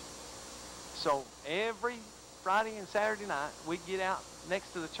church. So every Friday and Saturday night, we'd get out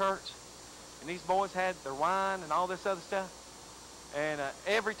next to the church, and these boys had their wine and all this other stuff. And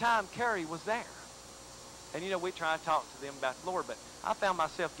every time Kerry was there. And, you know, we try to talk to them about the Lord, but I found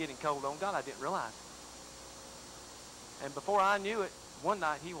myself getting cold on God. I didn't realize it. And before I knew it, one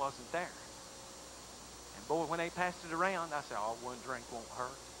night he wasn't there. And, boy, when they passed it around, I said, oh, one drink won't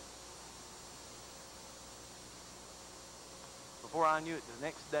hurt. Before I knew it, the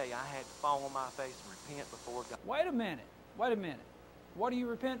next day, I had to fall on my face and repent before God. Wait a minute. Wait a minute. What are you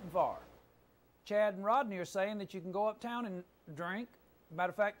repenting for? Chad and Rodney are saying that you can go uptown and drink.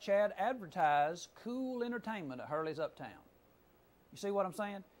 Matter of fact, Chad advertised cool entertainment at Hurley's Uptown. You see what I'm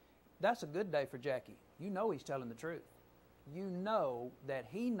saying? That's a good day for Jackie. You know he's telling the truth. You know that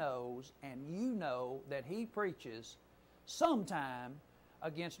he knows, and you know that he preaches sometime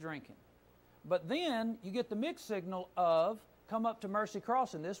against drinking. But then you get the mixed signal of come up to Mercy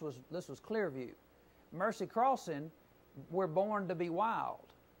Crossing. This was Clearview. Mercy Crossing, we're born to be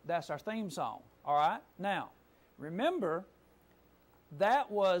wild. That's our theme song. All right? Now, remember, that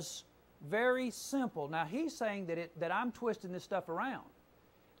was very simple. Now, he's saying that I'm twisting this stuff around.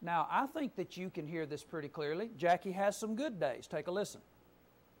 Now, I think that you can hear this pretty clearly. Jackie has some good days. Take a listen.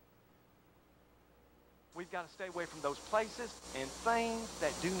 We've got to stay away from those places and things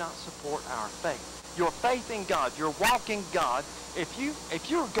that do not support our faith. Your faith in God, your walk in God, if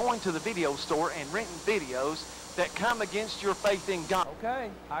you're going to the video store and renting videos that come against your faith in God. Okay,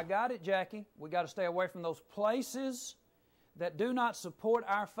 I got it, Jackie. We got to stay away from those places that do not support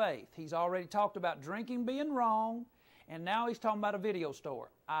our faith. He's already talked about drinking being wrong, and now he's talking about a video store.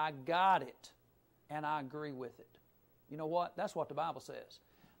 I got it, and I agree with it. You know what? That's what the Bible says.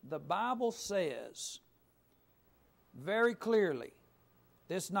 The Bible says very clearly,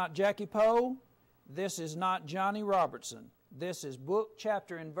 this is not Jackie Poe, this is not Johnny Robertson. This is book,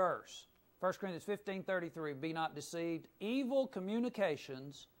 chapter, and verse. 1 Corinthians 15:33, be not deceived. Evil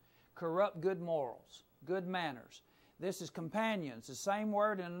communications corrupt good morals, good manners. This is companions. The same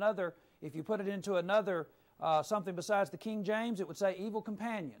word in another, if you put it into another, something besides the King James, it would say evil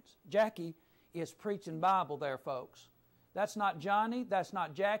companions. Jackie is preaching Bible there, folks. That's not Johnny, that's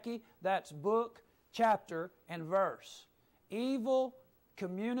not Jackie, that's book, chapter, and verse. Evil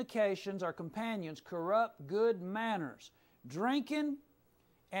communications or companions corrupt good manners. Drinking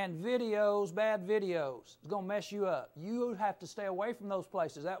and videos, bad videos, it's going to mess you up. You have to stay away from those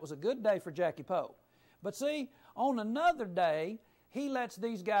places. That was a good day for Jackie Poe. But see, on another day, he lets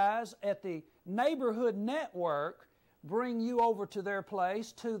these guys at the neighborhood network bring you over to their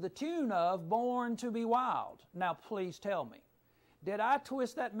place to the tune of Born to Be Wild. Now, please tell me, did I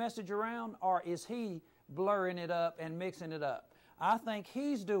twist that message around, or is he blurring it up and mixing it up? I think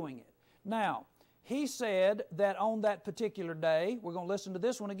he's doing it. Now, he said that on that particular day, we're going to listen to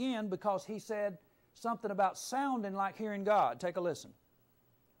this one again because he said something about sounding like hearing God. Take a listen.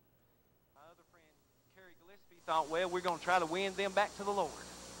 My other friend, Kerry Gillespie, thought, well, we're going to try to win them back to the Lord.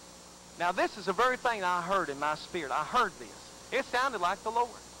 Now, this is the very thing I heard in my spirit. I heard this. It sounded like the Lord.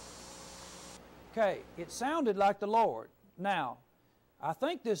 Okay, it sounded like the Lord. Now, I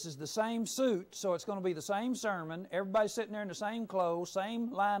think this is the same suit, so it's going to be the same sermon. Everybody's sitting there in the same clothes,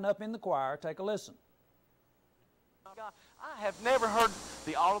 same line up in the choir. Take a listen. God, I have never heard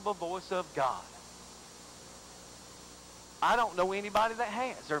the audible voice of God. I don't know anybody that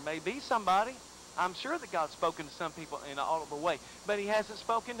has. There may be somebody. I'm sure that God's spoken to some people in an audible way, but He hasn't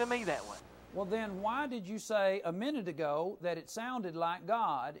spoken to me that way. Well, then why did you say a minute ago that it sounded like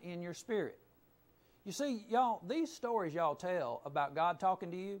God in your spirit? You see, y'all, these stories y'all tell about God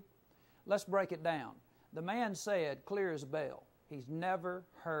talking to you, let's break it down. The man said, clear as a bell, he's never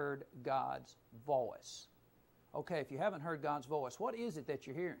heard God's voice. Okay, if you haven't heard God's voice, what is it that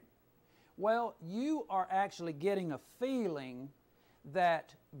you're hearing? Well, you are actually getting a feeling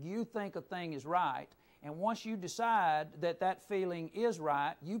that you think a thing is right, and once you decide that that feeling is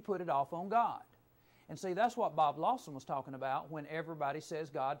right, you put it off on God. And see, that's what Bob Lawson was talking about when everybody says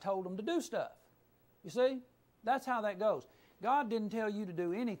God told them to do stuff. You see? That's how that goes. God didn't tell you to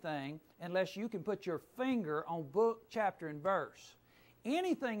do anything unless you can put your finger on book, chapter, and verse.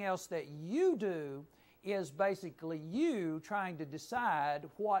 Anything else that you do is basically you trying to decide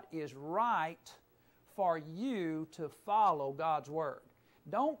what is right for you to follow God's Word.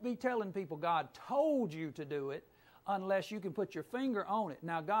 Don't be telling people God told you to do it unless you can put your finger on it.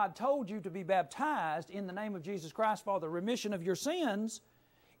 Now, God told you to be baptized in the name of Jesus Christ for the remission of your sins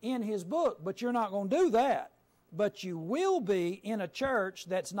in His book, but you're not going to do that. But you will be in a church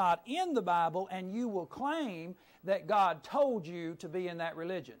that's not in the Bible, and you will claim that God told you to be in that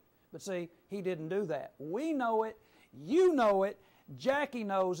religion. But see, He didn't do that. We know it, you know it, Jackie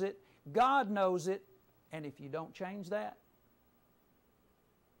knows it, God knows it, and if you don't change that,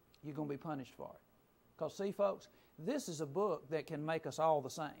 you're going to be punished for it. Because see, folks, this is a book that can make us all the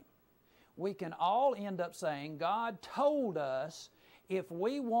same. We can all end up saying, God told us if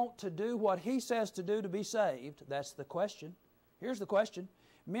we want to do what He says to do to be saved. That's the question. Here's the question.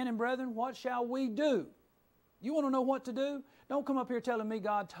 Men and brethren, what shall we do? You want to know what to do? Don't come up here telling me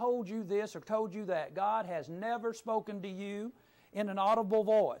God told you this or told you that. God has never spoken to you in an audible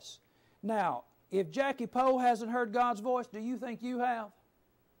voice. Now, if Jackie Poe hasn't heard God's voice, do you think you have?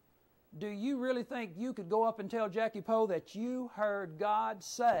 Do you really think you could go up and tell Jackie Poe that you heard God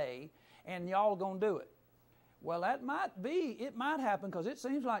say and y'all are going to do it? Well, that might be, it might happen because it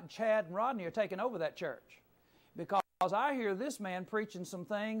seems like Chad and Rodney are taking over that church. Because I hear this man preaching some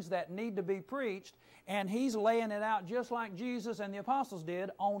things that need to be preached, and he's laying it out just like Jesus and the apostles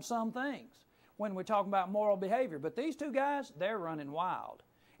did on some things when we're talking about moral behavior. But these two guys, they're running wild.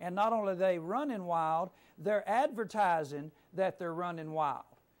 And not only are they running wild, they're advertising that they're running wild.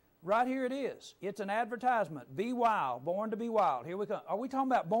 Right here it is. It's an advertisement. Be wild, born to be wild. Here we come. Are we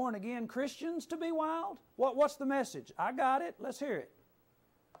talking about born again Christians to be wild? What's the message? I got it. Let's hear it.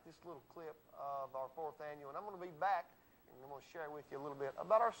 This little clip of our 4th annual, and I'm going to be back, and I'm going to share with you a little bit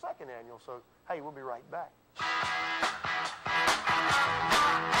about our 2nd annual. So, hey, we'll be right back.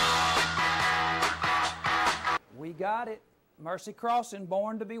 We got it. Mercy Crossing,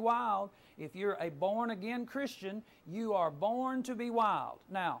 born to be wild. If you're a born-again Christian, you are born to be wild.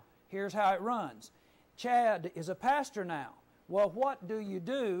 Now, here's how it runs. Chad is a pastor now. Well, what do you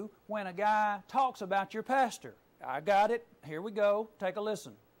do when a guy talks about your pastor? I got it. Here we go. Take a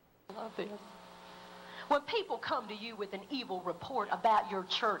listen. I love this. When people come to you with an evil report about your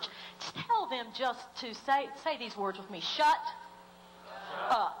church, tell them just to say these words with me. Shut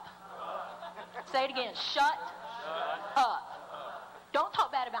up. Say it again. Shut up. Don't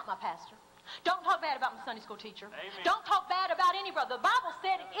talk bad about my pastor. Don't talk bad about my Sunday school teacher. Amen. Don't talk bad about any brother. The Bible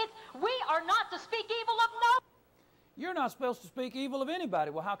said we are not to speak evil of no. You're not supposed to speak evil of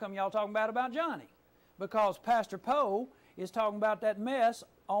anybody. Well, how come y'all talking bad about Johnny? Because Pastor Poe is talking about that mess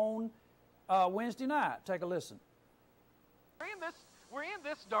on Wednesday night. Take a listen. We're in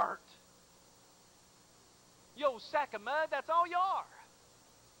this dirt. You old sack of mud, that's all you are.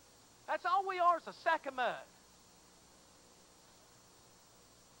 That's all we are, is a sack of mud.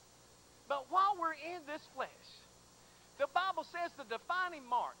 But while we're in this flesh, the Bible says the defining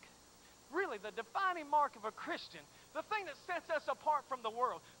mark, really the defining mark of a Christian, the thing that sets us apart from the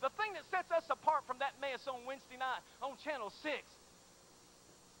world, the thing that sets us apart from that mess on Wednesday night on Channel 6,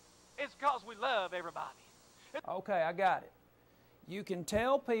 is because we love everybody. Okay, I got it. You can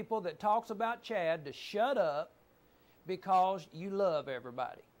tell people that talks about Chad to shut up because you love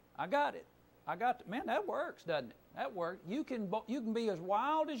everybody. I got it. I got it. Man, that works, doesn't it? That works. You can be as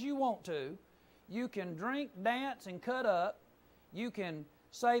wild as you want to. You can drink, dance, and cut up. You can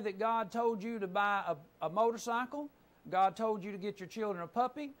say that God told you to buy a motorcycle. God told you to get your children a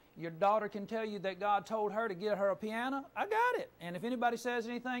puppy. Your daughter can tell you that God told her to get her a piano. I got it. And if anybody says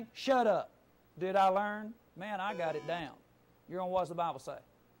anything, shut up. Did I learn? Man, I got it down. You're on What's the Bible Say?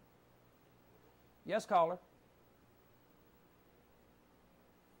 Yes, caller.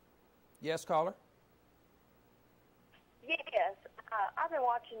 Yes, caller. Yes, I've been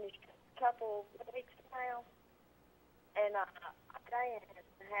watching this couple of weeks now, and I'm saying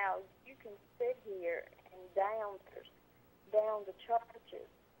how you can sit here and down the churches,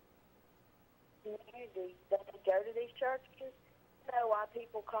 communities that go to these churches. You know why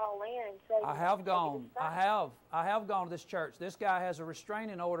people call in and say, I have gone. I have gone to this church. This guy has a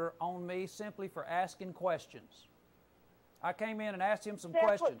restraining order on me simply for asking questions. I came in and asked him some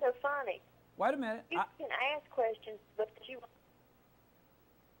questions. That's what's so funny. Wait a minute. You can ask questions, but you...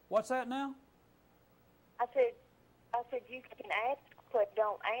 What's that now? I said you can ask, but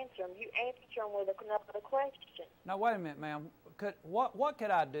don't answer them. You answer them with another question. Now, wait a minute, ma'am. What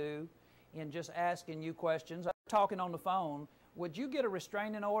could I do in just asking you questions? I'm talking on the phone. Would you get a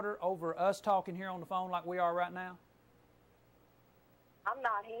restraining order over us talking here on the phone like we are right now? I'm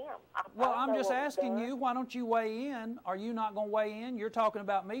not him. Well, I'm just asking you, why don't you weigh in? Are you not going to weigh in? You're talking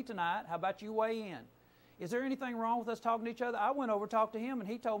about me tonight. How about you weigh in? Is there anything wrong with us talking to each other? I went over and talked to him, and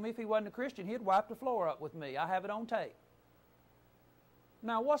he told me if he wasn't a Christian, he'd wipe the floor up with me. I have it on tape.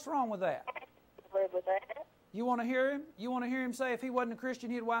 Now, what's wrong with that? Live with that. You want to hear him? You want to hear him say if he wasn't a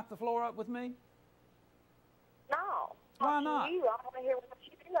Christian, he'd wipe the floor up with me? No. Why not? I want to hear what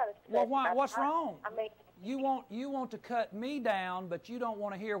you got to say. Well, what's wrong? I mean, you want to cut me down, but you don't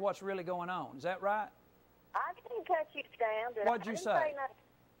want to hear what's really going on. Is that right? I didn't cut you down. What'd you say?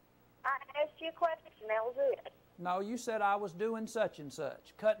 I asked you a question, that was it. No, you said I was doing such and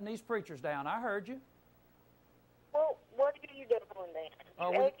such, cutting these preachers down. I heard you. Well, what are you doing then?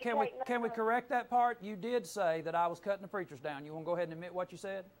 Can we correct that part? You did say that I was cutting the preachers down. You want to go ahead and admit what you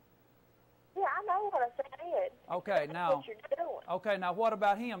said? Yeah, I know what I said. Okay, That's now. what you're doing. Okay, now what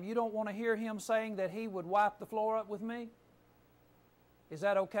about him? You don't want to hear him saying that he would wipe the floor up with me? Is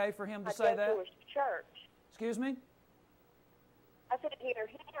that okay for him to say that? I go to his church. Excuse me? I said, hear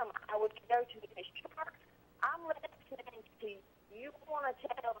him, I would go to his church. I'm listening to you. You want to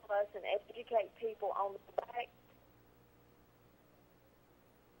tell us and educate people on the back.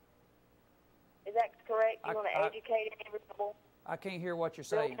 Is that correct? You want to educate everybody? I can't hear what you're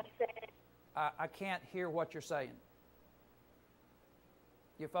saying. I can't hear what you're saying.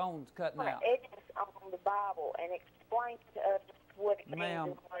 Your phone's cutting out. Educate on the Bible and explain to us what it means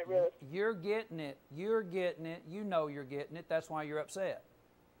and what it really is. You're getting it. You're getting it. You know you're getting it. That's why you're upset.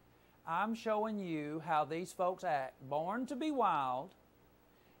 I'm showing you how these folks act. Born to be wild,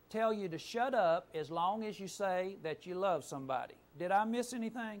 tell you to shut up as long as you say that you love somebody. Did I miss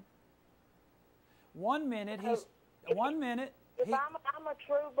anything? 1 minute, I'm a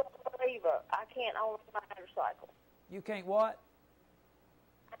true believer, I can't own a motorcycle. You can't what?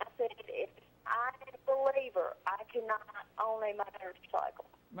 I said, if I'm a believer, I cannot own a motorcycle.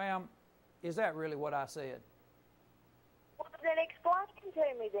 Ma'am, is that really what I said? Well, then explain to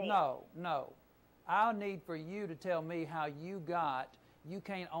me then. No. I'll need for you to tell me how you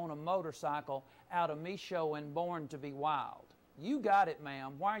can't own a motorcycle out of me showing Born to be Wild. You got it,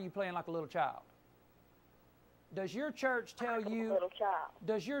 ma'am. Why are you playing like a little child? Does your church tell you?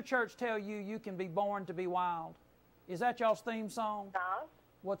 Does your church tell you you can be born to be wild? Is that y'all's theme song? No.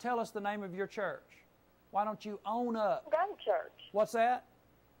 Well, tell us the name of your church. Why don't you own up? I don't go to church. What's that?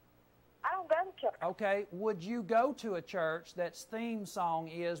 I don't go to church. Okay. Would you go to a church that's theme song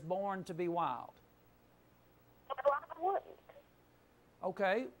is Born to be Wild? Well, I wouldn't.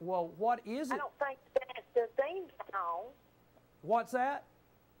 Okay. Well, what is it? I don't think that's the theme song. What's that?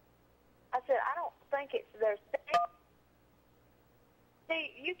 I said, I don't think it's their thing.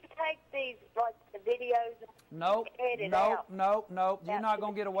 See, you can take these, like, the videos and edit it out. No. You're not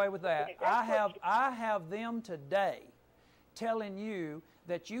going to get away with that. I have them today telling you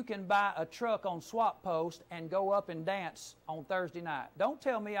that you can buy a truck on Swap Post and go up and dance on Thursday night. Don't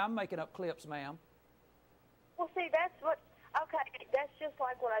tell me I'm making up clips, ma'am. Well, see, that's just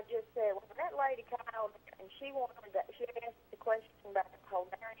like what I just said. When that lady called and she asked the question about the whole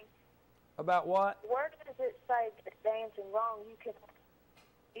dancing. About what? Where does it say that dancing wrong?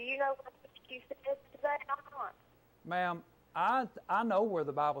 Do you know what you said today or not? Ma'am, I know where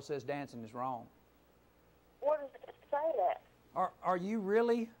the Bible says dancing is wrong. Where does it say that? Are you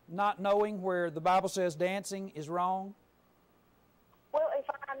really not knowing where the Bible says dancing is wrong? Well, if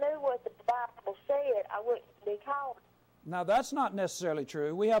I knew what the Bible said, I wouldn't be calling. Now, that's not necessarily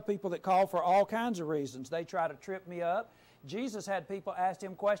true. We have people that call for all kinds of reasons. They try to trip me up. Jesus had people ask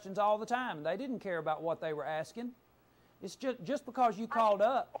him questions all the time, and they didn't care about what they were asking. It's just because you called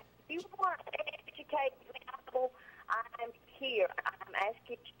up. If you want to educate people, I'm here. I'm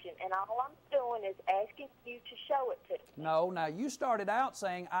asking you, and all I'm doing is asking you to show it to me. No, now you started out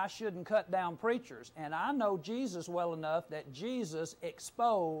saying I shouldn't cut down preachers, and I know Jesus well enough that Jesus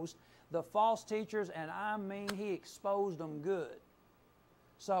exposed the false teachers, and I mean he exposed them good.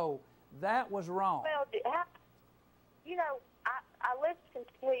 So that was wrong. Well, you know, I listened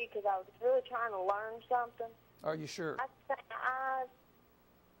to you because I was really trying to learn something. Are you sure?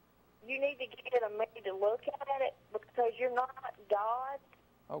 You need to get a me to look at it because you're not God.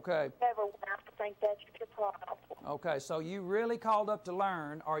 Okay. Never went out to think that's your problem. Okay, so you really called up to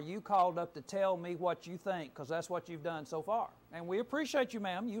learn, or you called up to tell me what you think, because that's what you've done so far. And we appreciate you,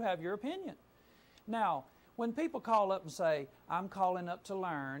 ma'am. You have your opinion. Now, when people call up and say, I'm calling up to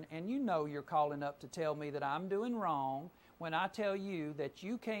learn, and you know you're calling up to tell me that I'm doing wrong, when I tell you that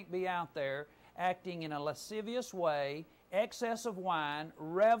you can't be out there acting in a lascivious way, excess of wine,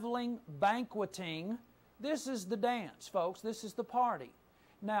 reveling, banqueting, this is the dance, folks. This is the party.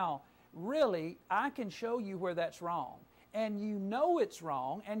 Now, really, I can show you where that's wrong. And you know it's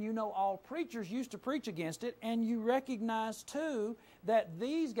wrong, and you know all preachers used to preach against it, and you recognize, too, that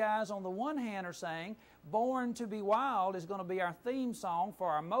these guys on the one hand are saying, Born to be Wild is going to be our theme song for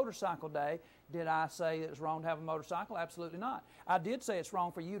our motorcycle day. Did I say it's wrong to have a motorcycle? Absolutely not. I did say it's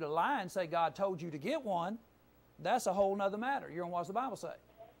wrong for you to lie and say God told you to get one. That's a whole nother matter. You're on What Does the Bible Say?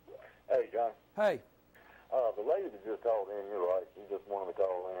 Hey, John. Hey. The lady that just called in, you're right. She just wanted to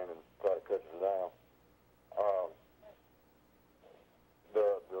call in and try to cut you down.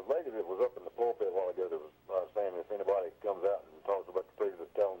 The lady that was up in the pulpit a while ago that was saying if anybody comes out and talks about the preacher,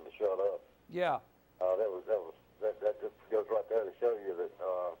 tell them to shut up. Yeah. That just goes right there to show you that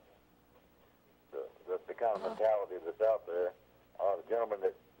the kind of mentality that's out there. The gentleman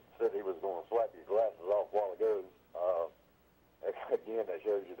that said he was going to slap your glasses off a while ago, again, that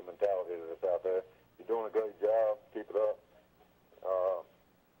shows you the mentality that's out there. You're doing a great job. Keep it up.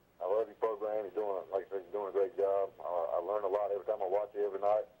 I love your program. You're doing, like I said, you're doing a great job. I learn a lot every time I watch you every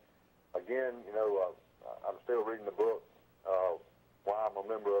night. Again, you know, I'm still reading the book, Why I'm a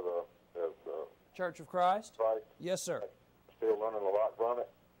Member of the Church of Christ? Christ. Yes, sir. Still learning a lot from it.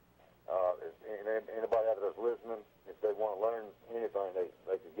 Anybody out there that's listening, if they want to learn anything,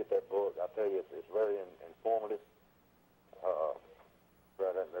 they can get that book. I tell you, it's very informative.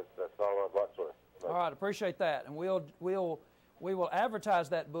 That's all I'd like to say. All right, appreciate that, and we will advertise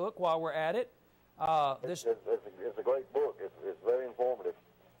that book while we're at it. It's a great book. It's very informative.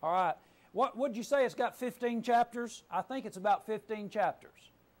 All right. What would you say? It's got 15 chapters. I think it's about 15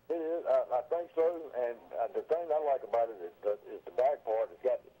 chapters. It is. I think so. And the thing I like about it is the back part. It's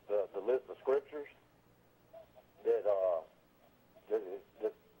got the list of scriptures that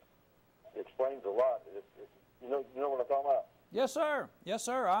explains a lot. You know what I'm talking about? Yes, sir. Yes,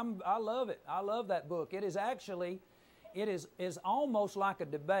 sir. I love it. I love that book. It is actually, it is almost like a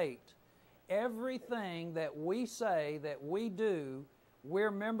debate. Everything that we say, that we do,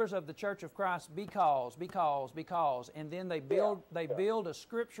 we're members of the Church of Christ because, and then they build a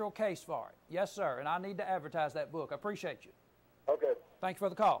scriptural case for it. Yes, sir. And I need to advertise that book. I appreciate you. Okay. Thank you for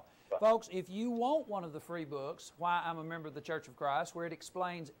the call. Bye. Folks, if you want one of the free books, Why I'm a Member of the Church of Christ, where it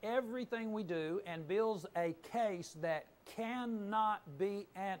explains everything we do and builds a case that cannot be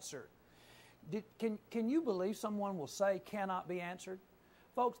answered. Can you believe someone will say cannot be answered?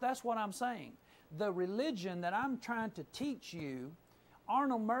 Folks, that's what I'm saying. The religion that I'm trying to teach you,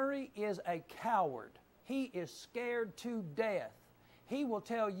 Arnold Murray is a coward. He is scared to death. He will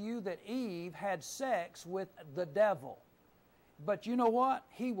tell you that Eve had sex with the devil. But you know what?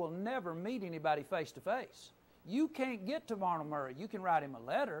 He will never meet anybody face to face. You can't get to Arnold Murray. You can write him a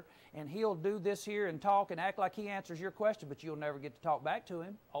letter, and he'll do this here and talk and act like he answers your question, but you'll never get to talk back to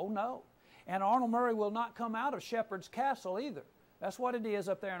him. Oh, no. And Arnold Murray will not come out of Shepherd's Castle either. That's what it is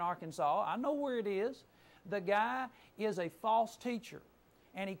up there in Arkansas. I know where it is. The guy is a false teacher,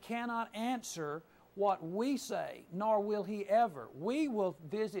 and he cannot answer what we say, nor will he ever. We will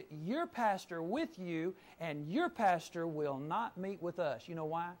visit your pastor with you, and your pastor will not meet with us. You know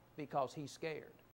why? Because he's scared.